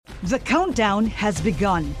The countdown has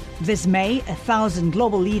begun. This May, 1,000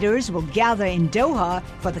 global leaders will gather in Doha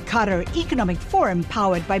for the Qatar Economic Forum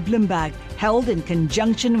powered by Bloomberg, held in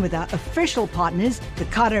conjunction with our official partners, the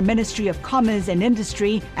Qatar Ministry of Commerce and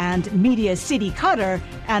Industry and Media City Qatar,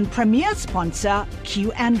 and premier sponsor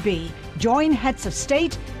QNB. Join heads of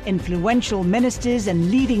state, influential ministers,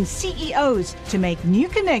 and leading CEOs to make new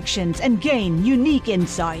connections and gain unique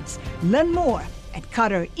insights. Learn more at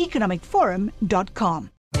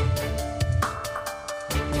QatarEconomicForum.com.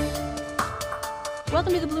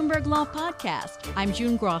 Welcome to the Bloomberg Law Podcast. I'm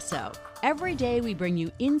June Grosso. Every day we bring you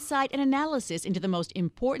insight and analysis into the most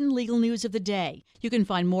important legal news of the day. You can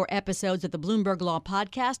find more episodes of the Bloomberg Law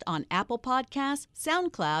Podcast on Apple Podcasts,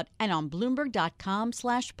 SoundCloud, and on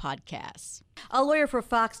Bloomberg.com/podcasts. A lawyer for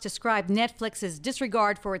Fox described Netflix's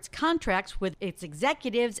disregard for its contracts with its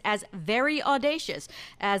executives as very audacious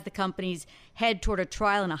as the companies head toward a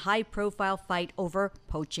trial in a high-profile fight over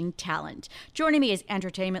poaching talent. Joining me is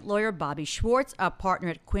entertainment lawyer Bobby Schwartz, a partner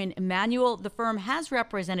at Quinn Emanuel. The firm has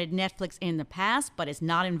represented Netflix in the past, but is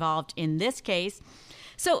not involved in this case.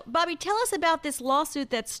 So, Bobby, tell us about this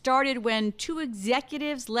lawsuit that started when two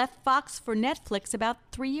executives left Fox for Netflix about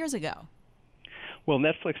 3 years ago. Well,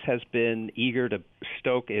 Netflix has been eager to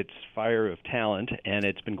stoke its fire of talent, and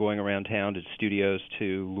it's been going around town to studios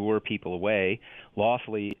to lure people away,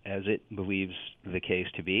 lawfully as it believes the case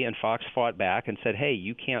to be. And Fox fought back and said, hey,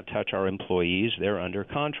 you can't touch our employees. They're under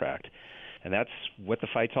contract. And that's what the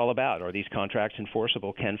fight's all about. Are these contracts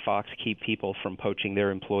enforceable? Can Fox keep people from poaching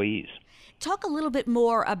their employees? Talk a little bit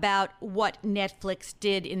more about what Netflix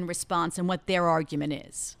did in response and what their argument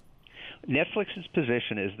is. Netflix's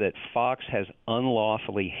position is that Fox has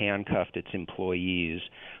unlawfully handcuffed its employees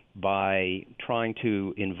by trying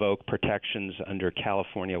to invoke protections under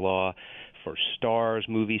California law for stars,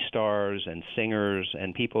 movie stars, and singers,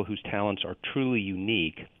 and people whose talents are truly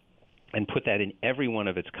unique, and put that in every one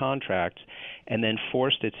of its contracts, and then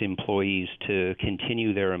forced its employees to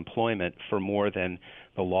continue their employment for more than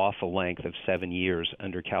the lawful length of 7 years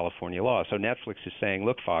under California law. So Netflix is saying,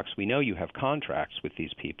 look, Fox, we know you have contracts with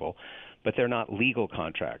these people, but they're not legal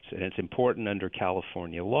contracts. And it's important under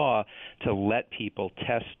California law to let people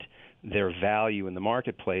test their value in the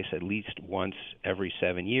marketplace at least once every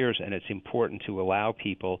 7 years, and it's important to allow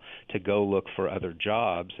people to go look for other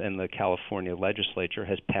jobs. And the California legislature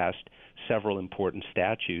has passed several important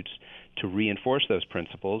statutes to reinforce those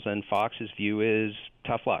principles, and Fox's view is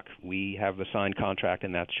tough luck. We have a signed contract,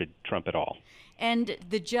 and that should trump it all. And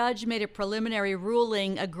the judge made a preliminary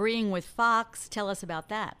ruling agreeing with Fox. Tell us about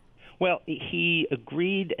that. Well, he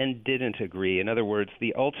agreed and didn't agree. In other words,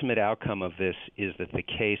 the ultimate outcome of this is that the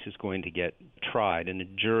case is going to get tried, and a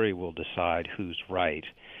jury will decide who's right.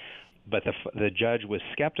 But the judge was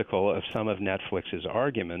skeptical of some of Netflix's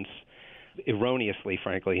arguments, erroneously,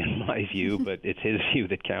 frankly, in my view, but it's his view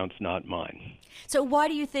that counts, not mine. So why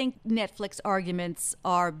do you think Netflix arguments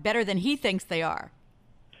are better than he thinks they are?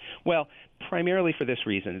 Well, primarily for this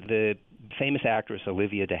reason. The famous actress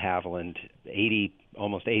Olivia de Havilland,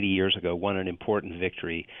 almost 80 years ago, won an important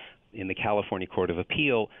victory in the California Court of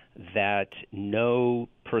Appeal that no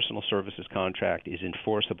personal services contract is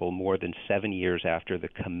enforceable more than 7 years after the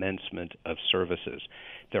commencement of services.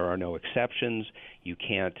 There are no exceptions. You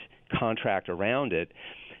can't contract around it.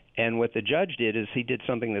 And what the judge did is he did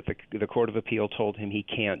something that the Court of Appeal told him he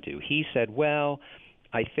can't do. He said, well,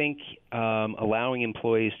 I think allowing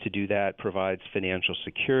employees to do that provides financial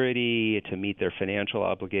security to meet their financial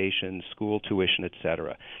obligations, school tuition, et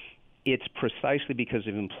cetera. It's precisely because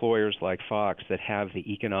of employers like Fox that have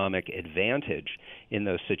the economic advantage in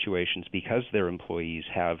those situations because their employees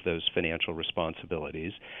have those financial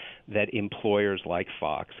responsibilities that employers like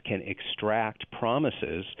Fox can extract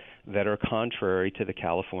promises that are contrary to the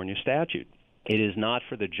California statute. It is not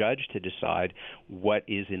for the judge to decide what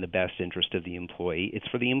is in the best interest of the employee. It's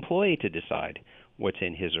for the employee to decide what's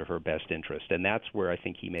in his or her best interest. And that's where I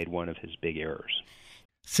think he made one of his big errors.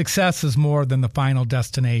 Success is more than the final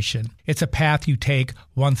destination. It's a path you take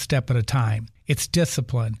one step at a time. It's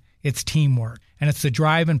discipline, it's teamwork, and it's the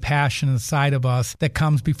drive and passion inside of us that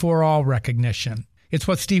comes before all recognition. It's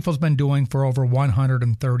what Stifel's been doing for over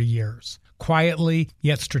 130 years. Quietly,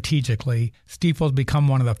 yet strategically, Stifel's become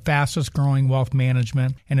one of the fastest growing wealth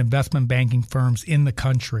management and investment banking firms in the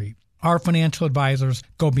country. Our financial advisors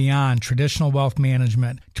go beyond traditional wealth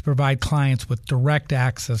management to provide clients with direct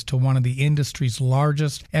access to one of the industry's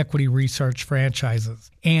largest equity research franchises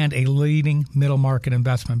and a leading middle market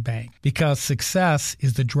investment bank, because success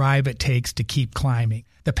is the drive it takes to keep climbing,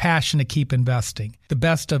 the passion to keep investing, the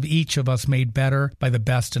best of each of us made better by the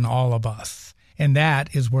best in all of us. And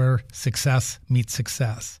that is where success meets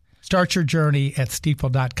success. Start your journey at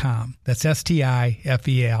Stifel.com. That's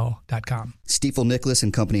STIFEL.com. Stifel Nicholas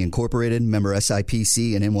and Company Incorporated, member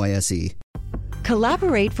SIPC and NYSE.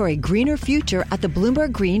 Collaborate for a greener future at the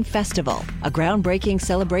Bloomberg Green Festival, a groundbreaking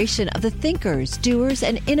celebration of the thinkers, doers,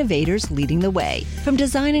 and innovators leading the way. From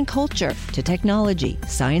design and culture to technology,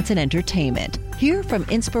 science, and entertainment. Hear from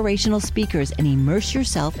inspirational speakers and immerse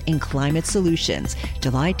yourself in climate solutions.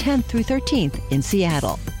 July 10th through 13th in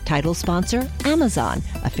Seattle. Title sponsor, Amazon.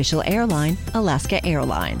 Official airline, Alaska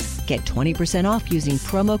Airlines. Get 20% off using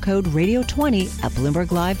promo code Radio20 at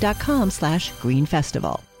BloombergLive.com/Green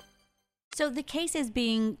Festival. So the case is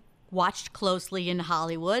being watched closely in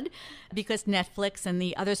Hollywood because Netflix and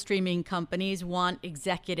the other streaming companies want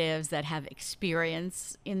executives that have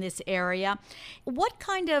experience in this area. What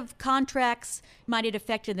kind of contracts might it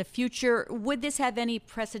affect in the future? Would this have any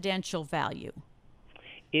precedential value?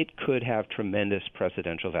 It could have tremendous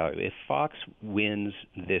precedential value. If Fox wins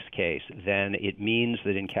this case, then it means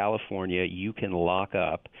that in California you can lock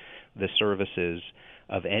up the services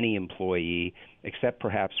of any employee, except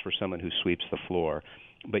perhaps for someone who sweeps the floor.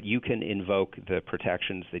 But you can invoke the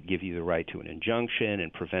protections that give you the right to an injunction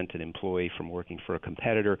and prevent an employee from working for a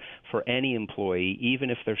competitor for any employee, even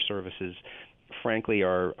if their services, frankly,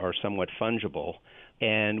 are somewhat fungible,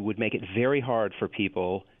 and would make it very hard for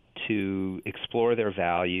people to explore their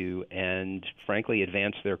value and, frankly,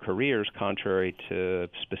 advance their careers contrary to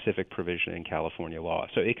specific provision in California law.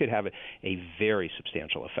 So it could have a very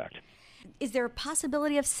substantial effect. Is there a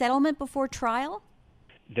possibility of settlement before trial?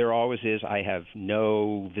 There always is. I have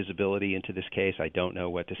no visibility into this case. I don't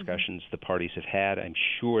know what discussions the parties have had. I'm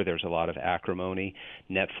sure there's a lot of acrimony.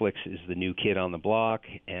 Netflix is the new kid on the block,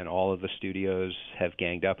 and all of the studios have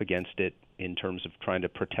ganged up against it in terms of trying to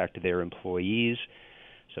protect their employees.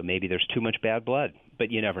 So maybe there's too much bad blood,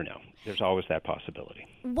 but you never know. There's always that possibility.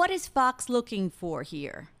 What is Fox looking for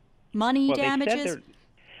here? Money, damages?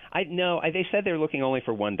 They said they're looking only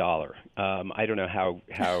for $1. I don't know how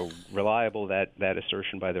reliable that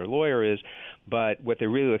assertion by their lawyer is, but what they're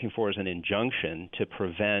really looking for is an injunction to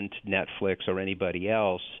prevent Netflix or anybody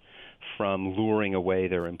else from luring away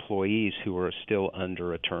their employees who are still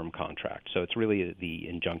under a term contract. So it's really the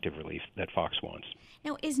injunctive relief that Fox wants.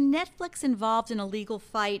 Now, is Netflix involved in a legal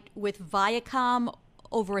fight with Viacom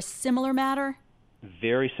over a similar matter?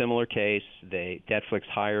 Very similar case. Netflix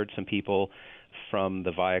hired some people from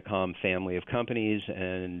the Viacom family of companies,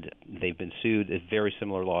 and they've been sued. A very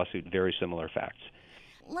similar lawsuit, very similar facts.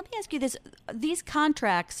 Let me ask you this. These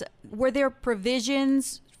contracts, were there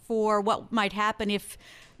provisions for what might happen if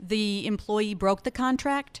the employee broke the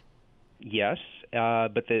contract? Yes,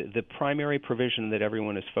 but the primary provision that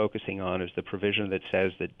everyone is focusing on is the provision that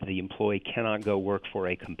says that the employee cannot go work for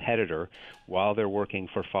a competitor while they're working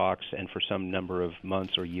for Fox and for some number of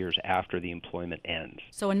months or years after the employment ends.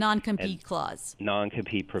 So a non-compete clause.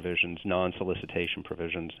 Non-compete provisions, non-solicitation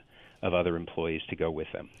provisions of other employees to go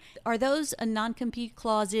with them. Are those non-compete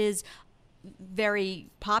clauses very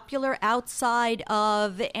popular outside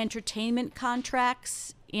of entertainment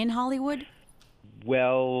contracts in Hollywood?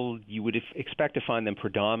 Well, you would expect to find them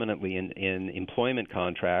predominantly in employment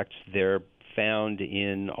contracts. They're found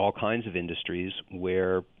in all kinds of industries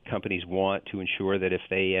where companies want to ensure that if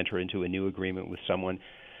they enter into a new agreement with someone,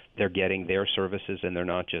 they're getting their services and they're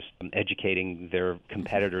not just educating their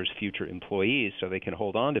competitors' future employees so they can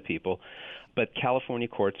hold on to people. But California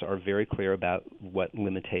courts are very clear about what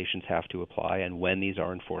limitations have to apply and when these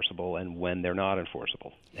are enforceable and when they're not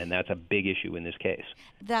enforceable. And that's a big issue in this case.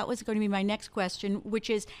 That was going to be my next question, which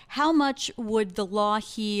is how much would the law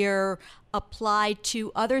here apply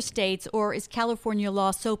to other states, or is California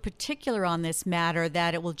law so particular on this matter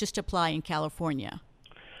that it will just apply in California?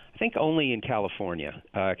 I think only in California.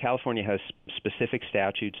 California has specific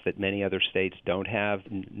statutes that many other states don't have.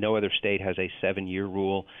 No other state has a 7-year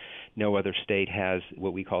rule. No other state has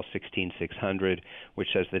what we call 16600, which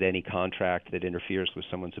says that any contract that interferes with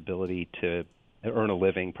someone's ability to earn a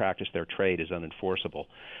living, practice their trade, is unenforceable.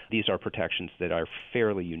 These are protections that are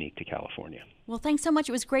fairly unique to California. Well, thanks so much.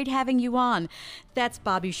 It was great having you on. That's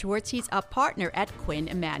Bobby Schwartz. He's a partner at Quinn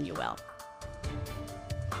Emanuel.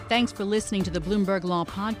 Thanks for listening to the Bloomberg Law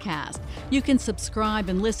Podcast. You can subscribe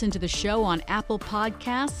and listen to the show on Apple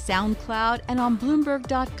Podcasts, SoundCloud, and on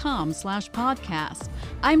Bloomberg.com/podcast.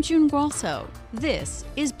 I'm June Grosso. This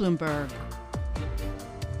is Bloomberg.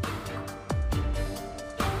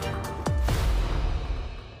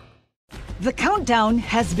 The countdown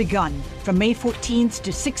has begun. From May 14th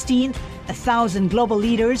to 16th, 1,000 global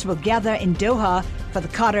leaders will gather in Doha for the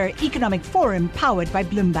Qatar Economic Forum powered by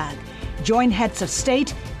Bloomberg. Join heads of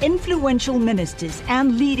state, influential ministers,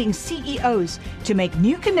 and leading CEOs to make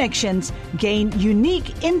new connections, gain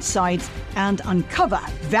unique insights, and uncover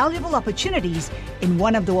valuable opportunities in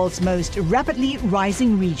one of the world's most rapidly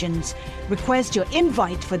rising regions. Request your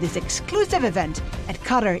invite for this exclusive event at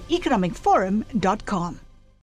QatarEconomicForum.com.